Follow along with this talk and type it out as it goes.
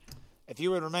If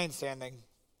you would remain standing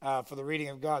for the reading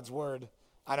of God's Word,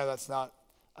 I know that's not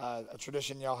a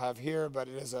tradition y'all have here, but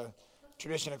it is a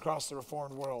tradition across the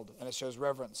Reformed world, and it shows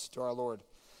reverence to our Lord.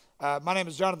 My name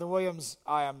is Jonathan Williams.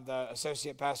 I am the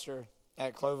associate pastor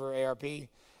at Clover ARP.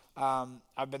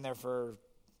 I've been there for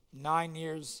 9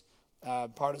 years,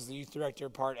 part as the youth director,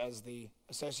 part as the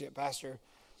associate pastor.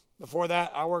 Before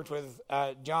that, I worked with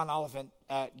John Oliphant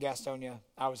at Gastonia.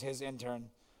 I was his intern.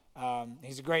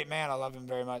 He's a great man. I love him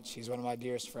very much. He's one of my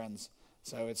dearest friends.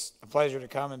 So it's a pleasure to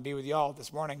come and be with y'all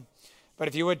this morning. But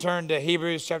if you would turn to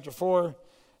Hebrews chapter 4,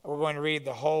 we're going to read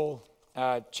the whole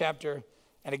chapter.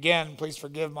 And again, please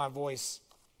forgive my voice.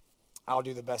 I'll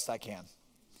do the best I can.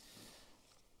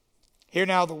 Hear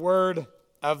now the word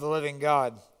of the living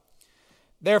God.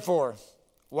 Therefore,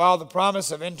 while the promise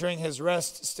of entering his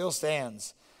rest still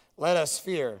stands, let us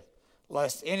fear,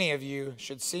 lest any of you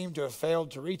should seem to have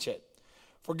failed to reach it.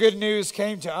 For good news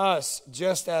came to us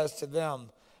just as to them,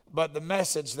 but the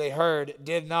message they heard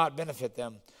did not benefit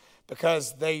them,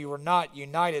 because they were not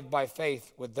united by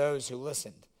faith with those who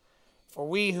listened. For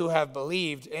we who have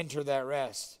believed enter that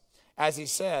rest. As he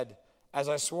said, as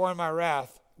I swore in my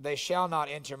wrath, they shall not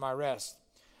enter my rest,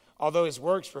 although his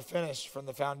works were finished from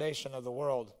the foundation of the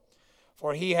world.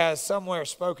 For he has somewhere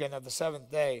spoken of the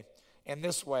seventh day in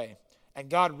this way,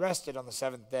 and God rested on the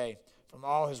seventh day from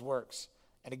all his works.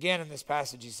 And again in this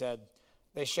passage he said,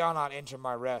 they shall not enter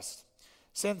my rest.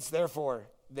 Since therefore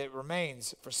it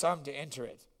remains for some to enter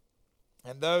it,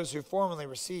 and those who formerly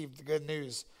received the good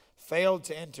news failed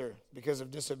to enter because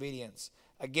of disobedience,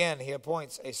 again he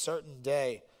appoints a certain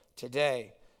day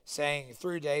today, saying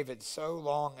through David so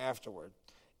long afterward,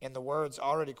 in the words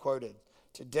already quoted,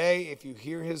 today if you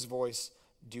hear his voice,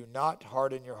 do not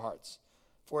harden your hearts.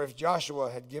 For if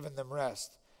Joshua had given them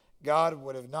rest, God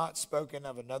would have not spoken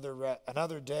of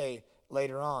another day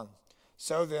later on.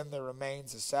 So then there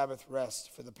remains a Sabbath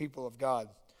rest for the people of God.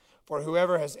 For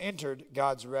whoever has entered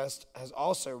God's rest has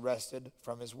also rested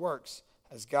from his works,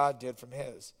 as God did from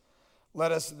his.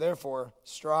 Let us therefore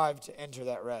strive to enter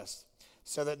that rest,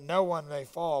 so that no one may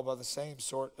fall by the same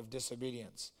sort of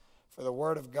disobedience. For the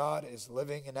word of God is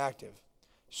living and active,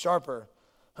 sharper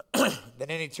than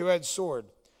any two-edged sword,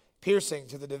 piercing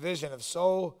to the division of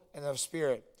soul and of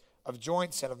spirit, of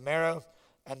joints and of marrow,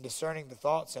 and discerning the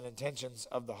thoughts and intentions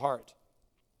of the heart.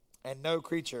 And no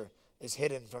creature is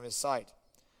hidden from his sight,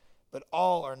 but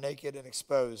all are naked and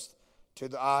exposed to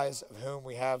the eyes of whom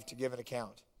we have to give an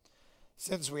account.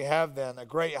 Since we have then a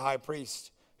great high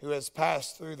priest who has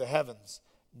passed through the heavens,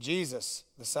 Jesus,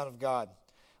 the Son of God,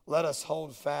 let us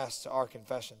hold fast to our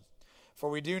confession. For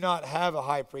we do not have a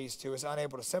high priest who is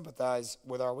unable to sympathize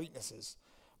with our weaknesses,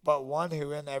 but one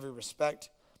who in every respect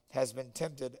has been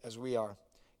tempted as we are,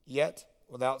 yet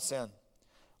without sin.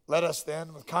 Let us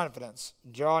then with confidence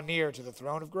draw near to the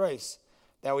throne of grace,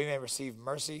 that we may receive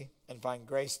mercy and find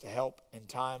grace to help in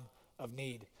time of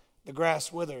need. The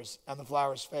grass withers and the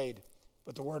flowers fade,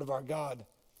 but the word of our God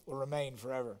will remain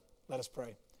forever. Let us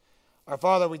pray. Our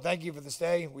Father, we thank you for this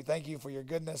day. We thank you for your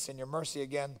goodness and your mercy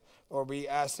again. Lord, we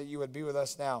ask that you would be with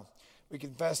us now. We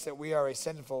confess that we are a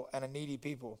sinful and a needy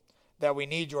people, that we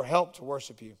need your help to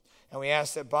worship you. And we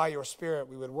ask that by your Spirit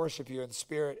we would worship you in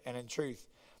spirit and in truth,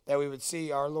 that we would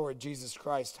see our Lord Jesus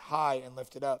Christ high and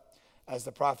lifted up as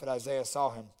the prophet Isaiah saw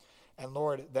him. And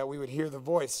Lord, that we would hear the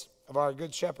voice of our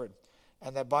good shepherd,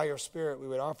 and that by your Spirit we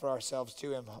would offer ourselves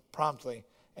to him promptly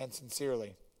and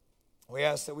sincerely. We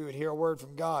ask that we would hear a word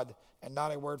from God and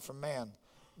not a word from man,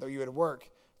 though you would work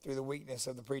through the weakness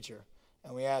of the preacher.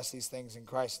 And we ask these things in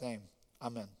Christ's name.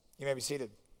 Amen. You may be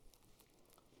seated.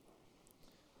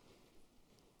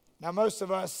 Now, most of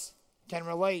us can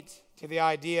relate to the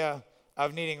idea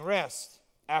of needing rest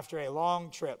after a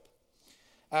long trip.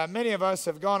 Many of us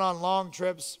have gone on long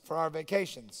trips for our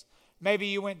vacations. Maybe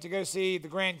you went to go see the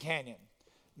Grand Canyon,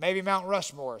 maybe Mount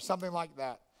Rushmore, something like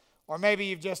that. Or maybe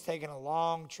you've just taken a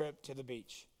long trip to the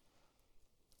beach.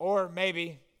 Or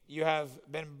maybe you have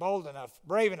been bold enough,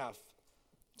 brave enough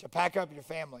to pack up your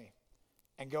family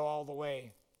and go all the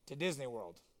way to Disney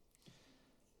World.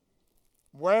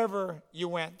 Wherever you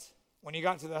went, when you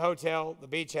got to the hotel, the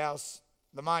beach house,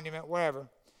 the monument, wherever,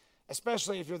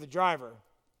 especially if you're the driver,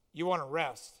 you want to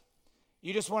rest.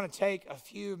 You just want to take a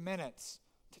few minutes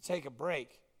to take a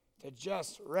break, to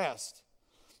just rest.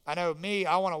 I know me,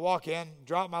 I want to walk in,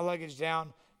 drop my luggage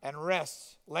down, and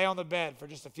rest, lay on the bed for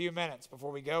just a few minutes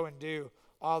before we go and do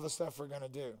all the stuff we're going to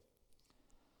do.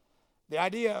 The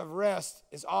idea of rest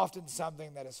is often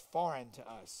something that is foreign to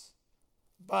us,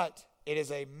 but it is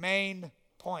a main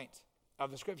point of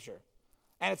the Scripture,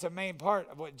 and it's a main part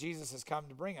of what Jesus has come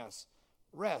to bring us,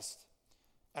 rest.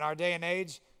 In our day and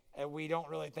age, we don't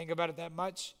really think about it that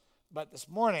much, But this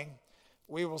morning,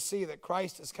 we will see that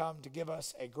Christ has come to give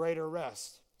us a greater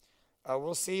rest.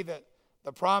 We'll see that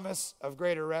the promise of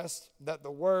greater rest, that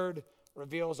the Word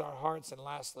reveals our hearts, and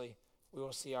lastly, we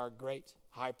will see our great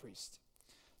high priest.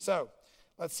 So,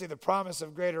 let's see the promise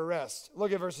of greater rest.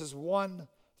 Look at verses 1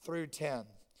 through 10.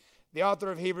 The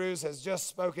author of Hebrews has just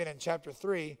spoken in chapter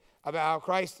 3 about how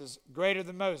Christ is greater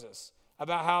than Moses,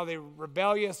 about how the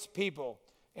rebellious people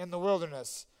in the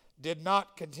wilderness did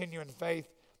not continue in faith,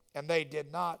 and they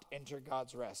did not enter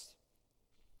God's rest.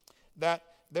 That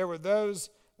there were those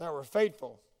that were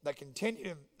faithful, that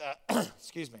continued,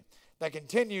 that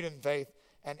continued in faith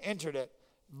and entered it,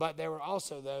 but there were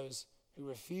also those who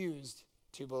refused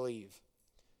to believe.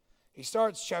 He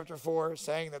starts chapter 4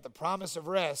 saying that the promise of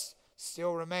rest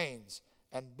still remains,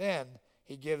 and then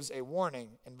he gives a warning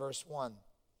in verse 1.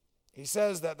 He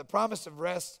says that the promise of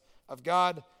rest of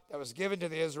God that was given to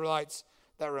the Israelites,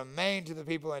 that remained to the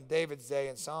people in David's day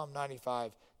in Psalm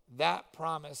 95, that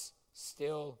promise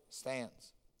still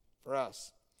stands for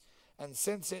us. And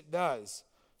since it does,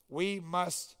 we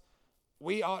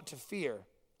ought to fear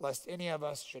lest any of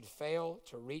us should fail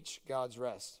to reach God's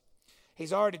rest.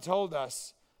 He's already told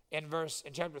us in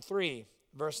chapter 3,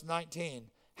 verse 19,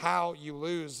 how you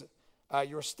lose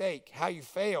your stake, how you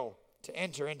fail to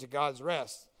enter into God's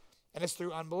rest. And it's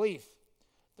through unbelief.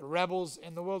 The rebels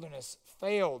in the wilderness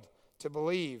failed to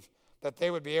believe that they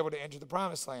would be able to enter the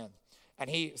promised land. And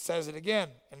he says it again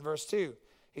in verse 2.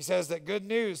 He says that good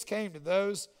news came to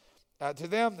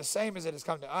them the same as it has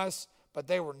come to us, but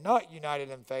they were not united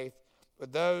in faith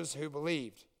with those who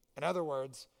believed. In other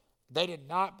words, they did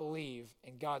not believe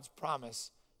in God's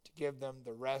promise to give them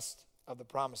the rest of the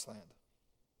promised land.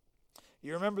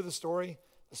 You remember the story?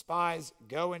 The spies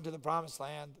go into the promised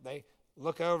land. They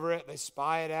look over it. They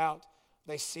spy it out.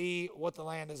 They see what the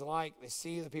land is like. They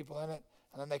see the people in it.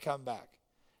 And then they come back.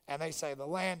 And they say, the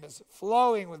land is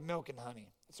flowing with milk and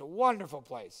honey. It's a wonderful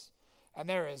place. And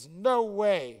there is no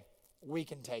way we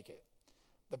can take it.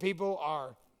 The people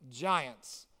are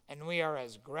giants, and we are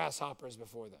as grasshoppers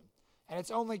before them. And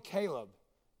it's only Caleb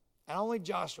and only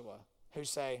Joshua who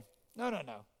say, no,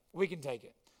 we can take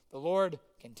it. The Lord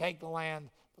can take the land.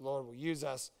 The Lord will use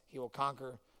us. He will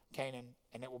conquer Canaan,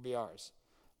 and it will be ours.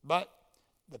 But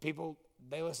the people,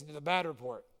 they listen to the bad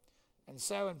report. And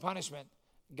so in punishment,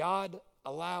 God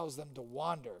allows them to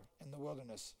wander in the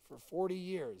wilderness for 40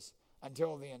 years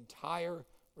until the entire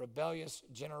rebellious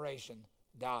generation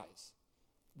dies.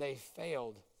 They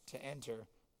failed to enter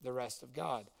the rest of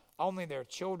God. Only their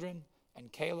children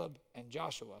and Caleb and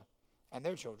Joshua and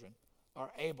their children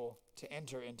are able to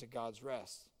enter into God's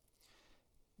rest.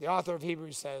 The author of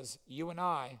Hebrews says, you and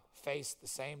I face the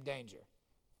same danger,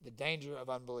 the danger of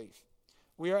unbelief.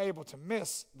 We are able to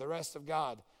miss the rest of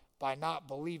God by not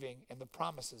believing in the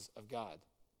promises of God.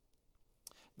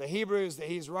 The Hebrews that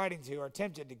he's writing to are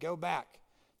tempted to go back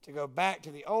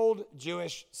to the old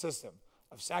Jewish system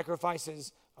of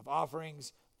sacrifices, of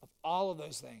offerings, of all of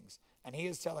those things. And he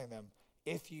is telling them,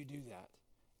 if you do that,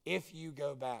 if you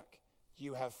go back,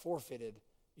 you have forfeited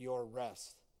your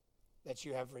rest, that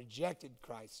you have rejected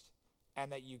Christ,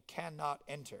 and that you cannot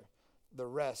enter the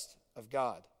rest of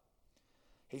God.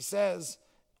 He says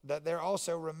that there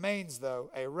also remains, though,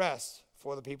 a rest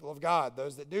for the people of God,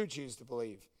 those that do choose to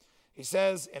believe. He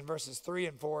says in verses 3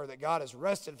 and 4 that God has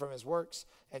rested from his works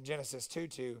in Genesis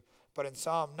 2:2, but in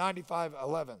Psalm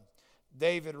 95:11,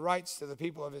 David writes to the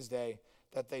people of his day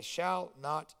that they shall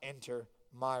not enter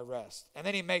my rest. And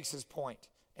then he makes his point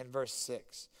in verse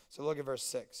 6. So look at verse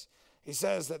 6. He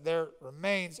says that there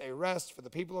remains a rest for the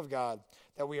people of God,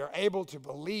 that we are able to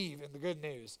believe in the good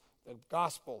news, the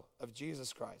gospel of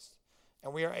Jesus Christ,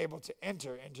 and we are able to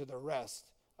enter into the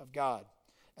rest of God,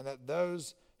 and that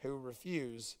those who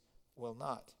refuse will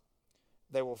not.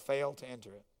 They will fail to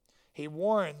enter it. He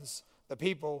warns the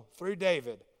people through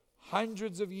David,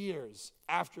 hundreds of years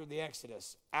after the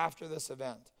Exodus, after this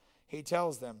event. He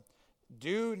tells them,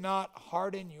 do not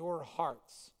harden your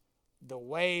hearts the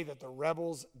way that the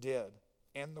rebels did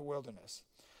in the wilderness.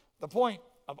 The point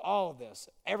of all of this,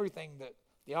 everything that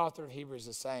the author of Hebrews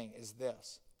is saying is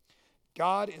this: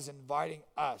 God is inviting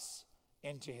us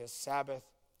into his Sabbath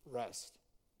rest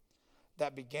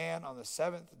that began on the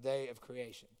seventh day of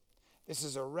creation. This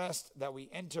is a rest that we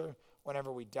enter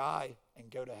whenever we die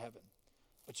and go to heaven.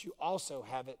 But you also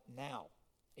have it now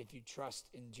if you trust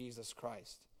in Jesus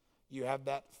Christ. You have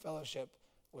that fellowship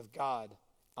with God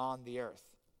on the earth.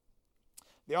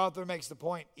 The author makes the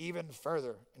point even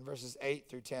further in verses 8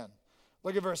 through 10.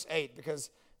 Look at verse 8, because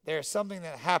there's something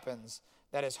that happens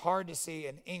that is hard to see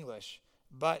in English,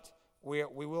 but we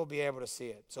will be able to see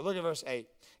it. So look at verse 8.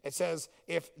 It says,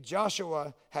 if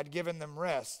Joshua had given them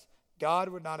rest, God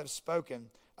would not have spoken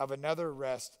of another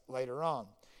rest later on.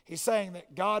 He's saying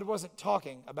that God wasn't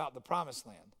talking about the promised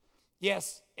land.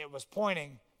 Yes, it was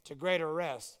pointing to greater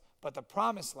rest, but the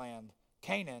promised land,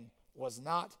 Canaan, was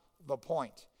not the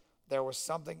point. There was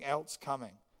something else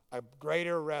coming, a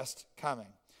greater rest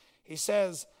coming. He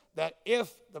says that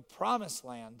if the promised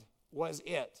land was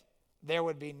it, there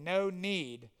would be no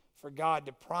need for God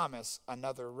to promise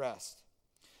another rest.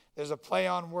 There's a play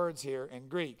on words here in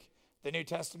Greek. The New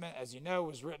Testament, as you know,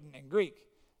 was written in Greek.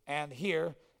 And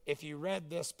here, if you read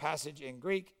this passage in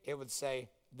Greek, it would say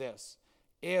this: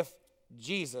 if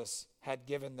Jesus had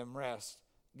given them rest,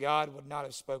 God would not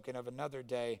have spoken of another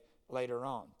day later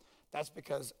on. That's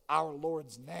because our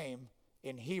Lord's name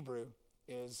in Hebrew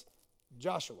is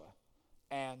Joshua,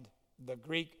 and the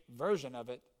Greek version of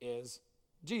it is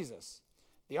Jesus.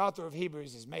 The author of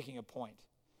Hebrews is making a point.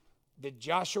 The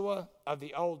Joshua of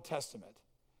the Old Testament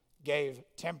gave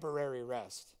temporary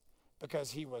rest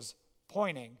because he was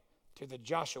pointing to the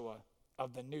Joshua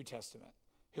of the New Testament,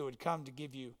 who would come to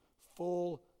give you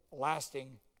full,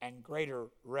 lasting, and greater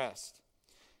rest.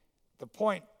 The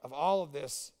point of all of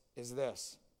this is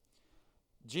this: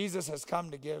 Jesus has come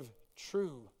to give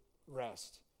true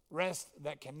rest, rest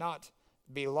that cannot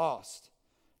be lost,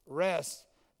 rest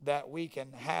that we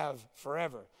can have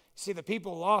forever. See, the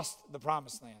people lost the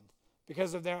promised land.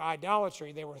 Because of their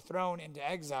idolatry, they were thrown into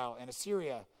exile in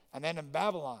Assyria and then in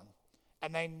Babylon,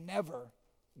 and they never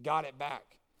got it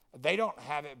back. They don't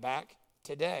have it back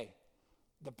today.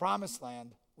 The promised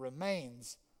land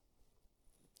remains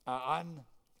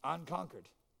unconquered.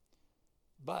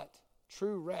 But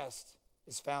true rest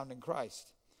is found in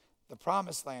Christ. The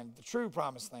promised land, the true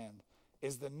promised land,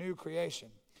 is the new creation.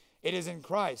 It is in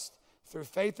Christ, through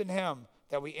faith in him,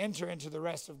 that we enter into the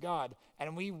rest of God,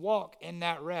 and we walk in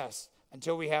that rest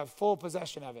until we have full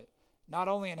possession of it, not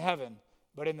only in heaven,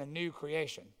 but in the new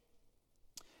creation.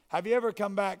 Have you ever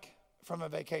come back from a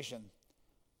vacation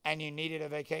and you needed a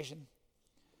vacation?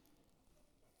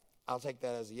 I'll take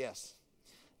that as a yes.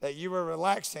 That you were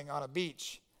relaxing on a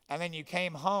beach, and then you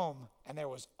came home and there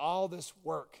was all this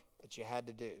work that you had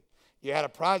to do. You had a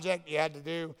project you had to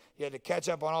do. You had to catch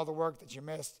up on all the work that you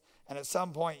missed. And at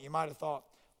some point you might have thought,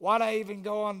 why'd I even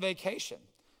go on vacation?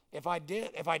 If I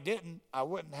didn't, I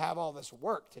wouldn't have all this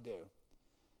work to do.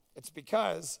 It's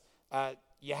because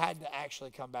you had to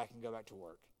actually come back and go back to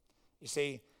work. You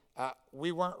see,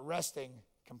 we weren't resting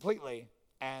completely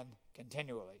and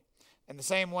continually. In the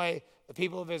same way, the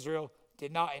people of Israel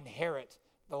did not inherit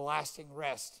the lasting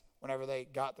rest whenever they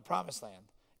got the promised land.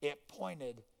 It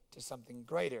pointed to something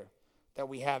greater that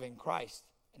we have in Christ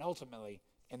and ultimately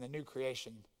in the new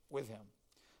creation with him.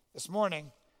 This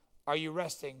morning, are you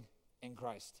resting in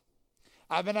Christ?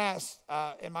 I've been asked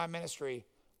in my ministry,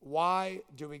 why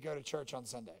do we go to church on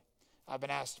Sunday? I've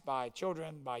been asked by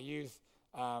children, by youth,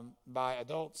 by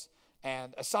adults,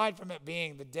 and aside from it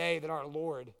being the day that our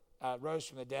Lord rose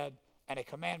from the dead and a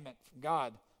commandment from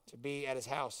God to be at his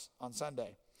house on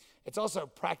Sunday, it's also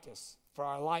practice for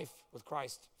our life with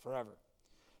Christ forever.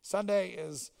 Sunday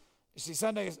is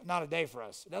not a day for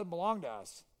us. It doesn't belong to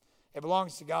us. It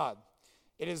belongs to God.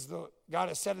 God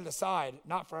has set it aside,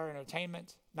 not for our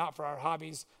entertainment, not for our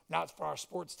hobbies, not for our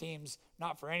sports teams,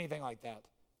 not for anything like that,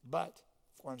 but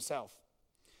for himself.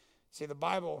 See, the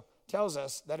Bible tells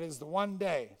us that it is the one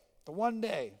day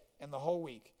in the whole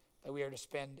week that we are to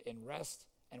spend in rest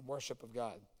and worship of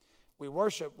God. We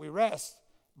rest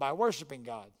by worshiping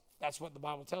God. That's what the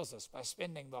Bible tells us, by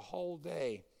spending the whole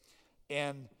day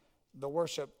in the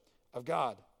worship of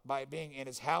God, by being in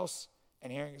his house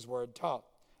and hearing his word taught.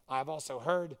 I've also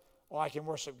heard, I can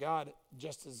worship God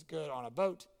just as good on a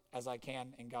boat as I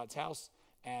can in God's house.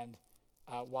 And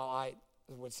while I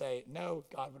would say no,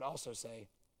 God would also say,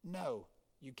 no,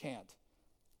 you can't.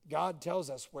 God tells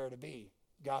us where to be.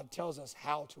 God tells us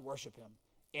how to worship him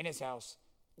in his house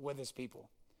with his people.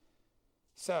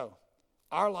 So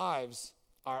our lives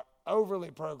are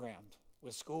overly programmed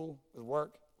with school, with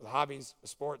work, with hobbies, with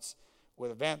sports,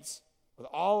 with events, with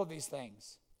all of these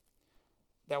things,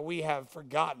 that we have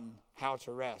forgotten how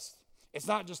to rest. It's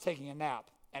not just taking a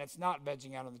nap, and it's not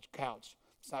vegging out on the couch.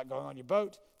 It's not going on your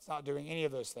boat. It's not doing any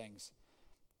of those things.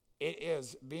 It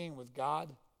is being with God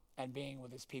and being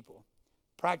with his people,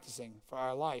 practicing for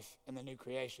our life in the new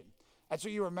creation. That's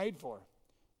what you were made for.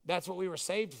 That's what we were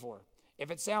saved for.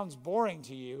 If it sounds boring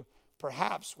to you,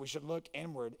 perhaps we should look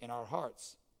inward in our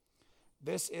hearts.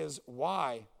 This is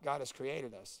why God has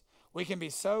created us. We can be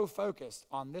so focused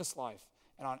on this life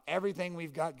and on everything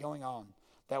we've got going on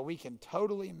that we can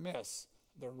totally miss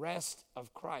the rest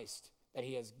of Christ that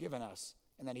he has given us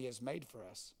and that he has made for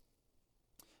us.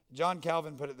 John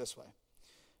Calvin put it this way: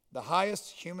 the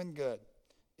highest human good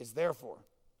is therefore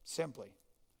simply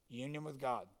union with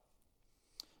God.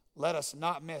 Let us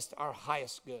not miss our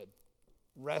highest good,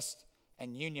 rest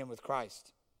and union with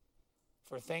Christ,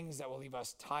 for things that will leave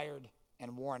us tired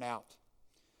and worn out.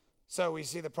 So we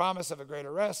see the promise of a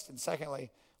greater rest, and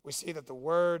secondly, we see that the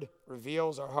word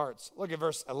reveals our hearts. Look at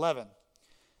verse 11.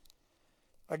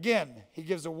 Again, he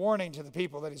gives a warning to the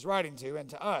people that he's writing to and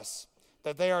to us,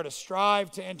 that they are to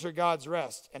strive to enter God's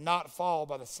rest and not fall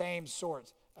by the same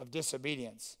sort of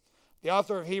disobedience. The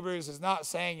author of Hebrews is not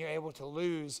saying you're able to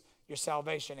lose your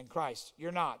salvation in Christ.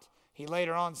 You're not. He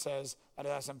later on says that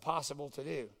that's impossible to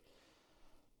do.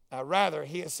 Rather,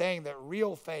 he is saying that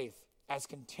real faith, as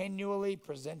continually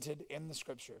presented in the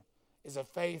Scripture, is a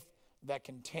faith that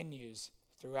continues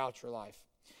throughout your life.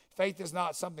 Faith is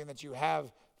not something that you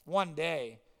have one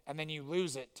day and then you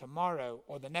lose it tomorrow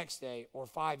or the next day or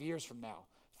 5 years from now.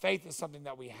 Faith is something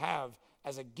that we have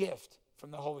as a gift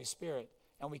from the Holy Spirit,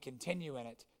 and we continue in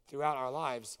it throughout our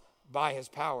lives by his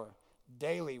power,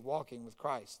 daily walking with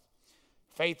Christ.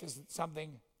 Faith is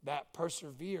something that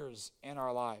perseveres in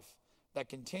our life, that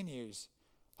continues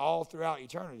all throughout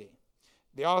eternity.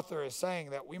 The author is saying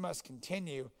that we must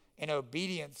continue in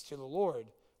obedience to the Lord.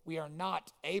 We are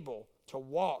not able to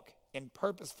walk in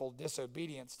purposeful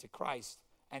disobedience to Christ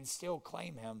and still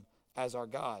claim him as our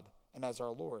God and as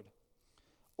our Lord,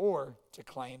 or to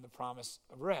claim the promise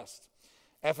of rest.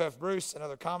 F.F. Bruce,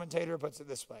 another commentator, puts it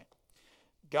this way: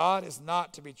 God is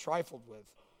not to be trifled with.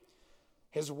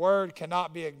 His word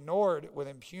cannot be ignored with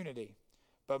impunity,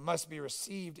 but must be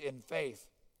received in faith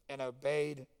and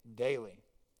obeyed daily.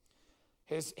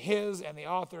 His and the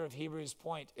author of Hebrews'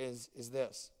 point is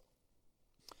this: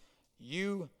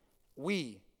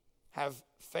 we have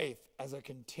faith as a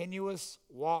continuous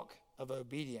walk of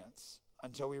obedience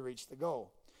until we reach the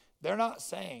goal. They're not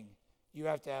saying you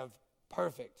have to have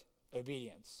perfect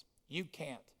obedience. You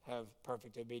can't have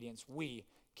perfect obedience. We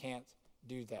can't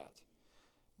do that.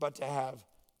 But to have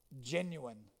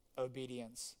genuine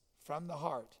obedience from the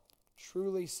heart,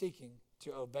 truly seeking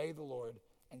to obey the Lord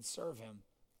and serve him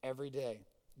every day,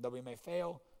 though we may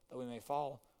fail, though we may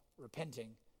fall, repenting,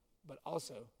 but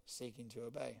also seeking to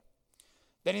obey.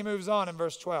 Then he moves on in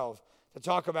verse 12 to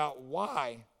talk about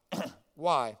why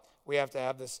we have to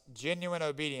have this genuine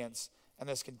obedience and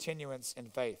this continuance in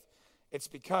faith. It's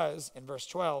because, in verse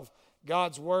 12,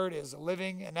 God's word is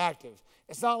living and active.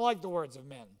 It's not like the words of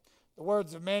men. The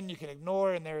words of men you can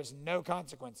ignore and there is no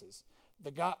consequences.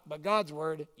 But God's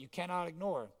word you cannot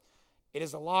ignore. It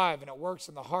is alive and it works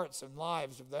in the hearts and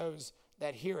lives of those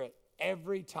that hear it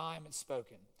every time it's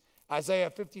spoken. Isaiah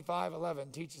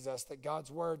 55:11 teaches us that God's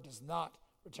word does not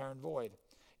return void.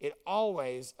 It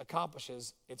always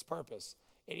accomplishes its purpose.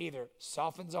 It either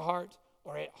softens a heart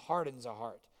or it hardens a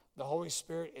heart. The Holy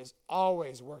Spirit is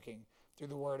always working through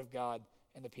the word of God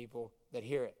and the people that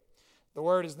hear it. The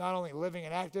word is not only living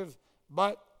and active,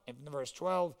 but in verse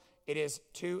 12, it is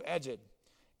two-edged,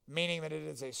 meaning that it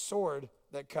is a sword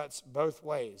that cuts both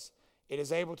ways. It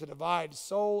is able to divide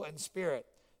soul and spirit,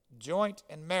 joint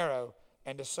and marrow,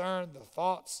 and discern the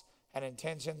thoughts and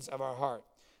intentions of our heart.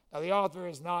 Now, the author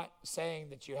is not saying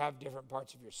that you have different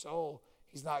parts of your soul.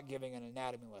 He's not giving an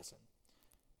anatomy lesson.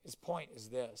 His point is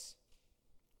this: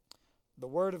 the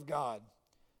word of God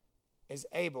is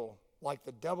able, like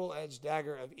the double-edged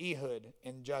dagger of Ehud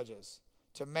in Judges,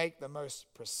 to make the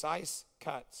most precise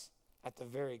cuts at the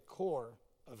very core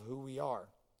of who we are.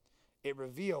 It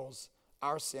reveals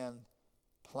our sin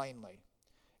plainly.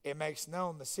 It makes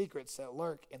known the secrets that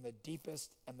lurk in the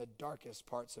deepest and the darkest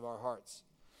parts of our hearts.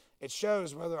 It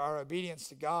shows whether our obedience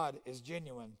to God is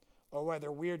genuine or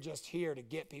whether we're just here to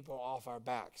get people off our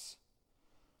backs.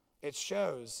 It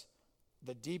shows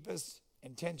the deepest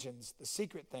intentions, the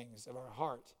secret things of our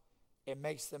heart. It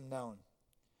makes them known.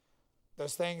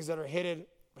 Those things that are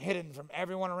hidden from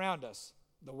everyone around us,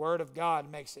 the word of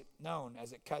God makes it known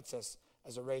as it cuts us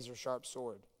as a razor-sharp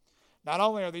sword. Not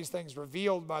only are these things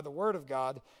revealed by the word of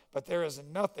God, but there is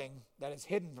nothing that is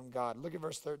hidden from God. Look at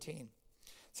verse 13.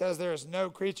 It says there is no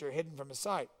creature hidden from his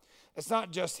sight. It's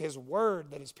not just his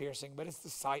word that is piercing, but it's the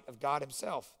sight of God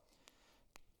himself.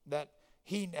 That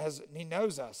he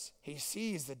knows us. He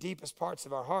sees the deepest parts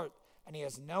of our heart, and he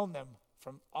has known them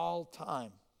from all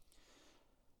time.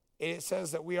 It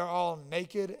says that we are all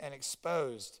naked and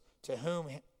exposed to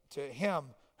him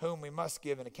whom we must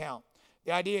give an account.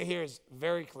 The idea here is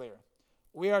very clear.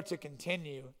 We are to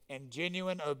continue in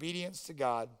genuine obedience to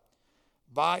God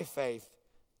by faith,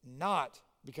 not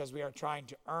because we are trying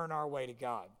to earn our way to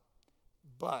God,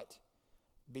 but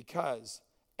because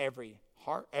every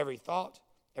thought,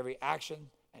 every action,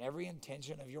 and every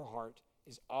intention of your heart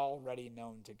is already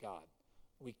known to God.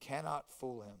 We cannot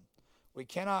fool him. We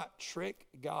cannot trick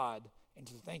God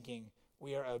into thinking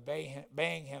we are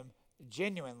obeying him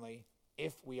genuinely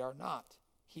if we are not.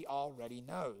 He already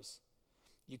knows.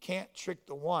 You can't trick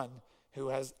the one who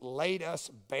has laid us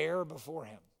bare before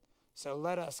him. So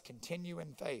let us continue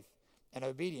in faith and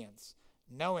obedience,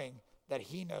 knowing that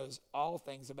he knows all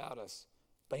things about us,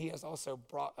 but he has also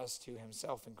brought us to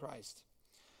himself in Christ.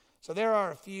 So there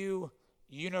are a few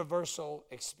universal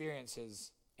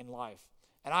experiences in life,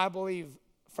 and I believe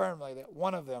firmly that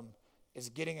one of them is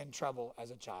getting in trouble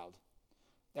as a child,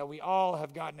 that we all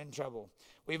have gotten in trouble.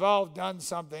 We've all done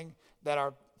something that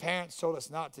our parents told us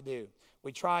not to do.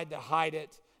 We tried to hide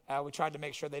it. We tried to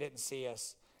make sure they didn't see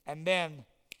us, and then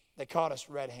they caught us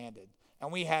red-handed.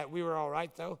 And we were all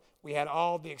right, though. We had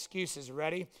all the excuses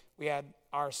ready. We had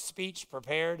our speech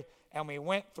prepared, and we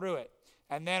went through it.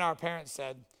 And then our parents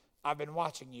said, I've been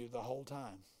watching you the whole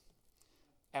time.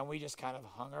 And we just kind of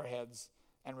hung our heads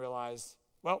and realized,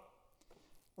 well,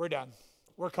 we're done.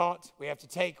 We're caught. We have to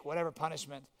take whatever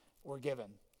punishment we're given.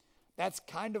 That's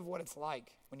kind of what it's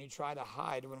like when we try to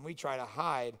hide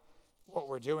what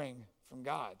we're doing from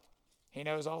God. He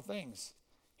knows all things.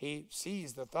 He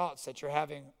sees the thoughts that you're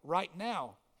having right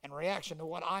now in reaction to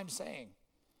what I'm saying.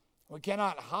 We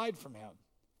cannot hide from him.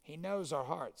 He knows our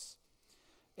hearts.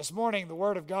 This morning, the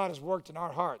word of God has worked in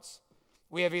our hearts.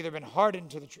 We have either been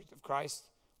hardened to the truth of Christ,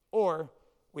 or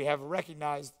we have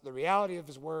recognized the reality of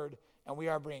his word, and we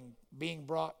are being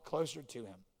brought closer to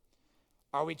him.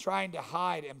 Are we trying to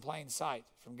hide in plain sight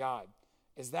from God?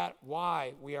 Is that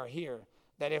why we are here?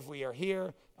 That if we are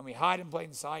here and we hide in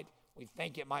plain sight, we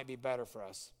think it might be better for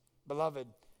us. Beloved,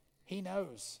 he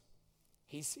knows.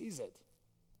 He sees it.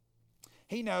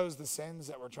 He knows the sins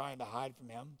that we're trying to hide from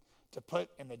him, to put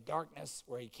in the darkness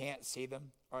where he can't see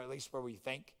them, or at least where we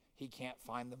think he can't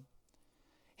find them.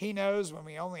 He knows when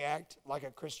we only act like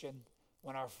a Christian,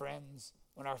 when our friends,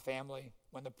 when our family,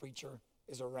 when the preacher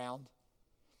is around.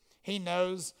 He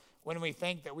knows when we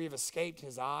think that we've escaped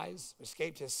his eyes,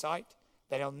 escaped his sight,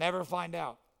 that he'll never find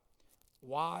out.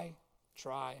 Why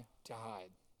try to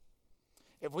hide?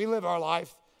 If we live our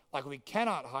life like we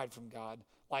cannot hide from God,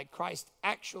 like Christ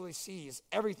actually sees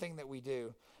everything that we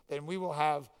do, then we will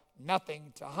have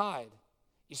nothing to hide.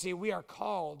 You see, we are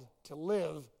called to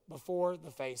live before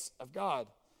the face of God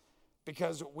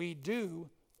because we do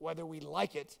whether we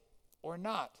like it or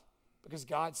not, because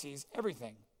God sees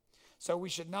everything. So we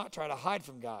should not try to hide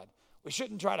from God. We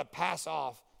shouldn't try to pass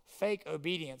off fake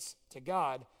obedience to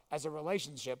God as a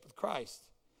relationship with Christ.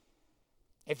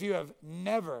 If you have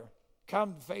never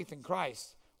come to faith in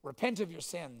Christ, repent of your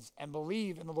sins and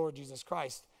believe in the Lord Jesus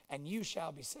Christ, and you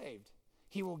shall be saved.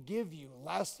 He will give you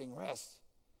lasting rest.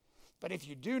 But if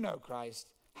you do know Christ,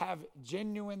 have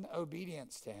genuine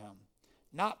obedience to him.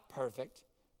 Not perfect,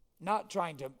 not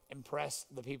trying to impress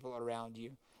the people around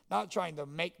you, not trying to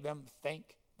make them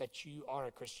think that you are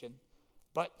a Christian,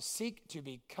 but seek to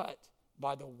be cut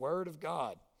by the word of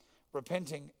God,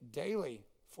 repenting daily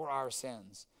for our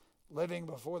sins, living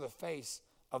before the face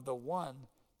of the one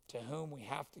to whom we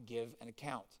have to give an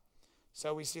account.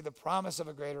 So we see the promise of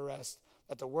a greater rest,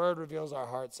 that the word reveals our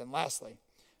hearts. And lastly,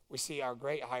 we see our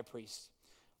great high priest.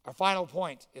 Our final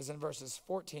point is in verses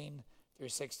 14 through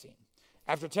 16.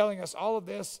 After telling us all of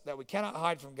this, that we cannot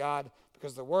hide from God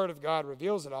because the word of God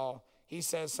reveals it all, he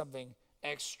says something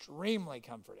extremely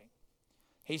comforting.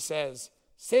 He says,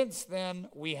 since then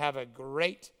we have a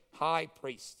great high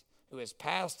priest who has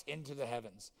passed into the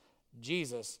heavens,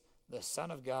 Jesus, the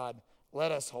Son of God,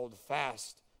 let us hold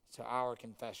fast to our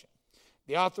confession.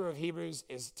 The author of Hebrews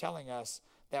is telling us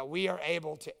that we are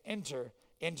able to enter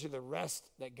into the rest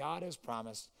that God has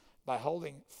promised by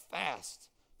holding fast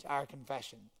to our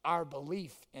confession, our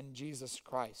belief in Jesus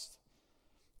Christ.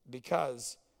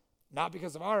 Not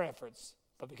because of our efforts,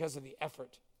 but because of the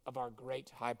effort of our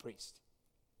great high priest.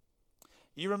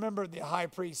 You remember the high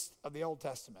priests of the Old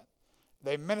Testament.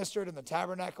 They ministered in the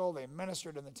tabernacle, they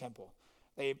ministered in the temple.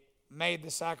 They made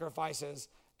the sacrifices,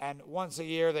 and once a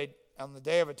year, on the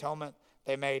Day of Atonement,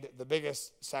 they made the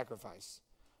biggest sacrifice.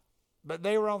 But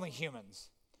they were only humans,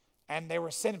 and they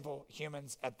were sinful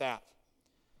humans at that.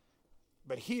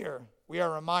 But here, we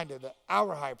are reminded that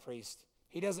our high priest,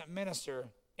 he doesn't minister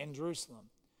in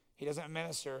Jerusalem. He doesn't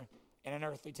minister in an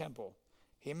earthly temple.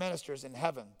 He ministers in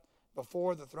heaven,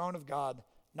 before the throne of God,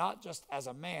 not just as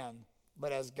a man,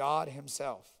 but as God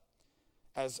himself,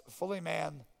 as fully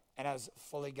man and as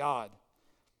fully God.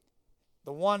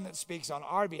 The one that speaks on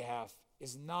our behalf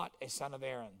is not a son of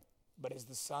Aaron, but is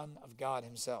the Son of God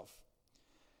himself.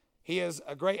 He is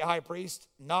a great high priest,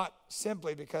 not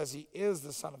simply because he is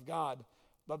the Son of God,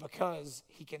 but because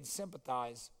he can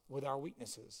sympathize with our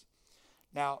weaknesses.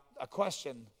 Now, a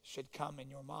question should come in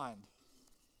your mind.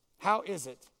 How is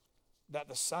it that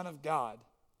the Son of God,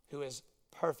 who is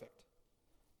perfect,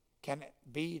 can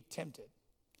be tempted?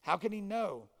 How can he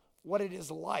know what it is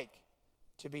like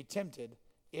to be tempted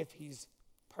if he's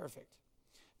perfect?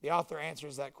 The author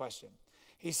answers that question.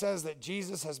 He says that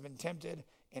Jesus has been tempted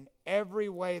in every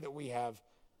way that we have,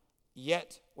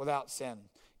 yet without sin.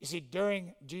 You see,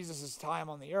 during Jesus' time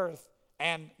on the earth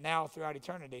and now throughout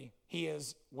eternity, he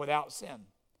is without sin.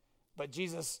 But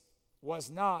Jesus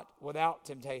was not without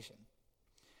temptation.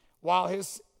 While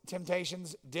his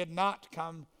temptations did not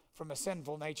come from a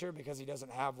sinful nature, because he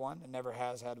doesn't have one and never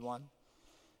has had one,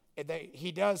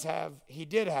 he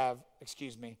did have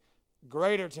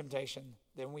greater temptation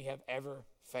than we have ever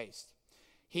faced.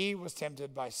 He was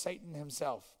tempted by Satan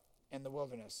himself in the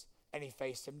wilderness, and he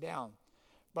faced him down.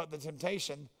 But the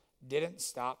temptation didn't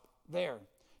stop there.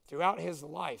 Throughout his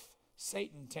life,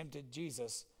 Satan tempted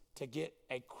Jesus to get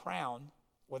a crown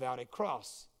without a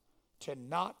cross, to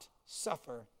not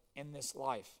suffer in this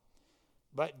life.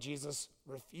 But Jesus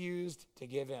refused to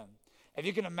give in. If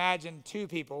you can imagine two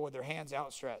people with their hands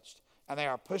outstretched, and they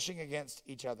are pushing against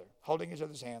each other, holding each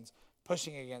other's hands,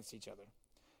 pushing against each other,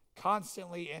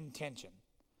 constantly in tension.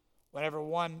 Whenever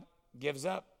one gives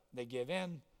up, they give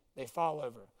in, they fall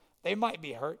over. They might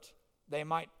be hurt. They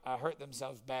might hurt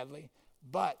themselves badly,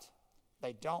 but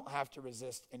they don't have to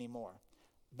resist anymore.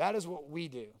 That is what we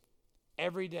do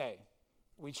every day.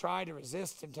 We try to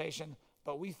resist temptation,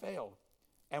 but we fail.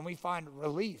 And we find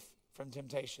relief from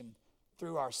temptation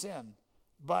through our sin,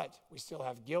 but we still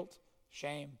have guilt,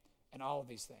 shame, and all of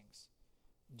these things.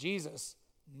 Jesus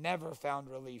never found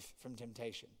relief from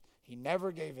temptation. He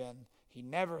never gave in. He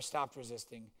never stopped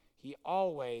resisting. He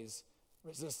always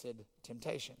resisted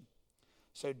temptation.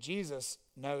 So Jesus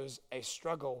knows a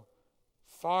struggle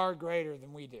far greater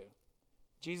than we do.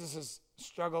 Jesus'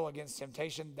 struggle against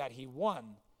temptation that he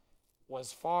won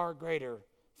was far greater,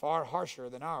 far harsher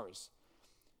than ours.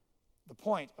 The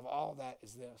point of all that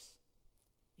is this: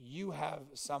 you have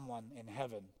someone in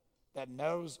heaven that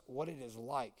knows what it is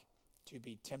like to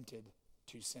be tempted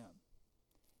to sin.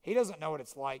 He doesn't know what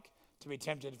it's like to be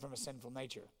tempted from a sinful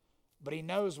nature, but he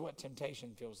knows what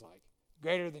temptation feels like,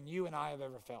 greater than you and I have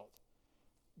ever felt.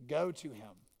 Go to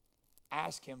him.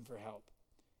 Ask him for help.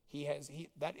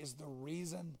 That is the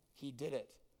reason he did it,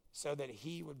 so that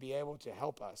he would be able to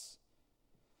help us.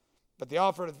 But the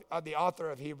author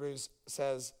of Hebrews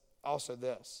says also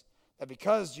this, that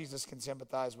because Jesus can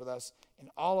sympathize with us in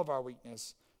all of our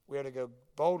weakness, we are to go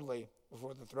boldly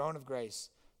before the throne of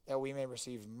grace, that we may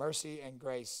receive mercy and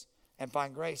grace and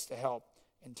find grace to help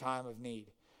in time of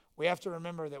need. We have to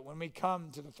remember that when we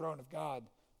come to the throne of God,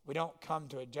 we don't come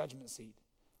to a judgment seat.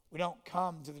 We don't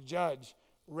come to the judge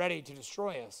ready to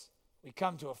destroy us. We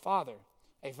come to a Father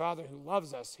who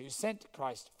loves us, who sent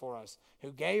Christ for us,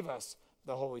 who gave us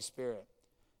the Holy Spirit,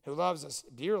 who loves us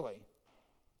dearly.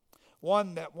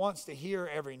 One that wants to hear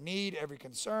every need, every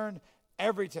concern,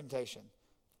 every temptation,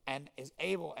 and is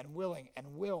able and willing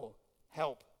and will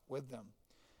help with them.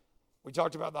 We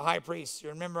talked about the high priest. You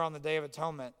remember on the Day of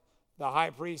Atonement, the high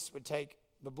priest would take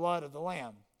the blood of the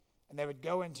lamb, and they would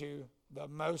go into the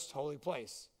most holy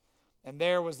place. And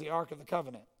there was the Ark of the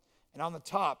Covenant. And on the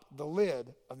top, the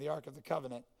lid of the Ark of the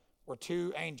Covenant, were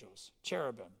two angels,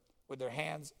 cherubim, with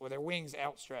their wings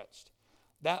outstretched.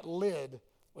 That lid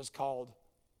was called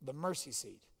the mercy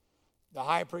seat. The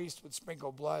high priest would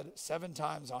sprinkle blood 7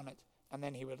 times on it, and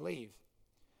then he would leave.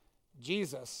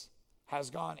 Jesus has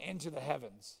gone into the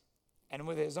heavens, and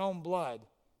with his own blood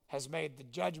has made the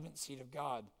judgment seat of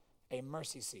God a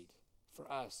mercy seat for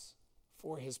us,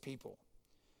 for his people.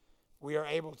 We are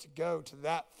able to go to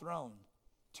that throne,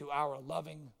 to our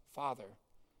loving Father,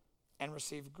 and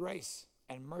receive grace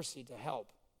and mercy to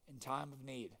help in time of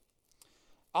need.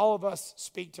 All of us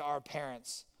speak to our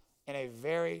parents in a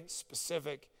very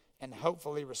specific and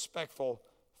hopefully respectful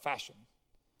fashion.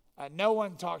 No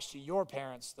one talks to your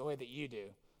parents the way that you do,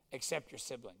 except your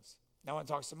siblings. No one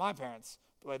talks to my parents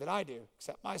the way that I do,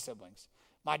 except my siblings.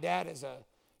 My dad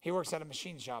he works at a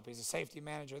machine shop. He's a safety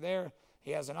manager there.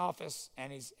 He has an office,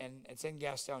 and it's in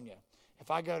Gastonia.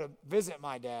 If I go to visit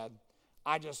my dad,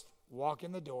 I just walk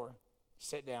in the door,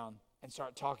 sit down, and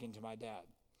start talking to my dad.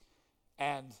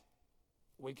 And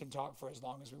we can talk for as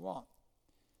long as we want.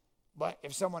 But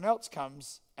if someone else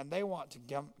comes and they want to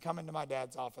come into my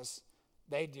dad's office,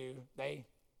 hey,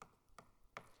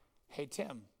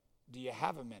 Tim, do you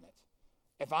have a minute?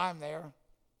 If I'm there,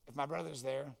 if my brother's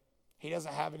there, he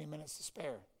doesn't have any minutes to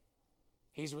spare.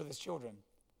 He's with his children.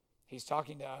 He's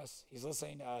talking to us. He's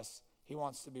listening to us. He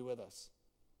wants to be with us.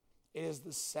 It is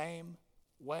the same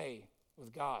way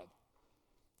with God.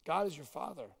 God is your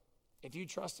Father. If you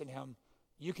trust in him,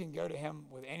 You can go to him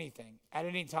with anything, at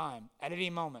any time, at any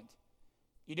moment.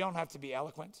 You don't have to be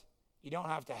eloquent. You don't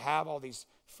have to have all these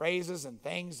phrases and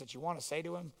things that you want to say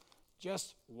to him.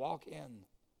 Just walk in,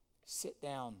 sit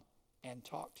down, and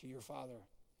talk to your Father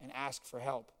and ask for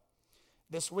help.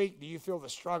 This week, do you feel the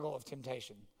struggle of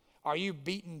temptation? Are you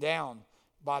beaten down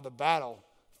by the battle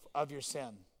of your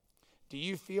sin? Do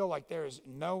you feel like there is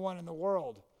no one in the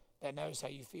world that knows how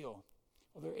you feel?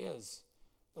 Well, there is.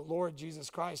 The Lord Jesus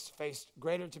Christ faced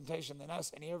greater temptation than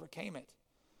us, and he overcame it.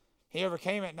 He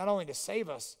overcame it not only to save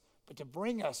us, but to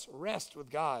bring us rest with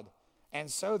God,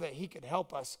 and so that he could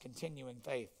help us continue in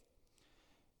faith.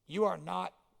 You are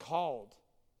not called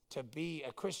to be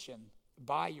a Christian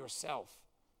by yourself.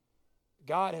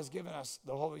 God has given us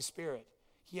the Holy Spirit.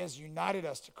 He has united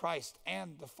us to Christ,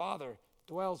 and the Father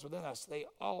dwells within us. They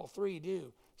all three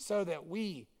do, so that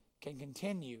we can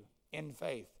continue in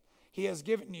faith. He has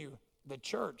given you the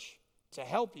church to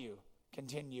help you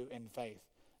continue in faith.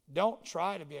 Don't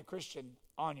try to be a Christian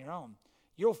on your own.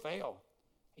 You'll fail.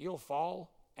 You'll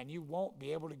fall, and you won't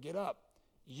be able to get up.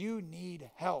 You need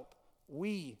help.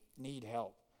 We need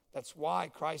help. That's why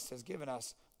Christ has given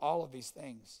us all of these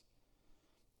things.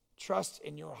 Trust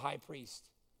in your high priest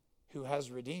who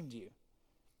has redeemed you,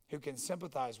 who can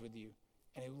sympathize with you,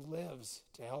 and who lives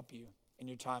to help you in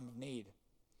your time of need.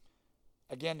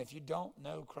 Again, if you don't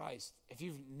know Christ, if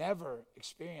you've never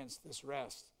experienced this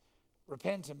rest,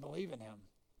 repent and believe in him,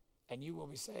 and you will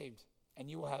be saved, and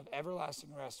you will have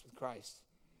everlasting rest with Christ.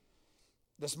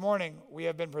 This morning, we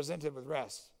have been presented with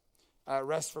rest.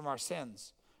 Rest from our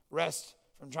sins. Rest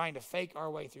from trying to fake our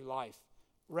way through life.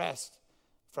 Rest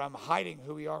from hiding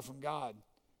who we are from God.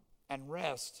 And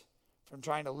rest from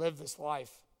trying to live this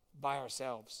life by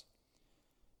ourselves.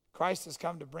 Christ has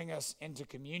come to bring us into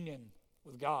communion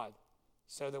with God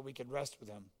so that we could rest with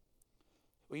him.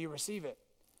 Will you receive it?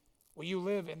 Will you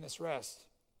live in this rest?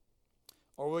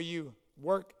 Or will you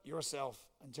work yourself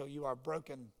until you are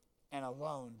broken and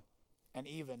alone and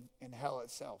even in hell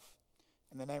itself?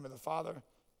 In the name of the Father,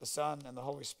 the Son, and the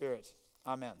Holy Spirit.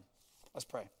 Amen. Let's pray.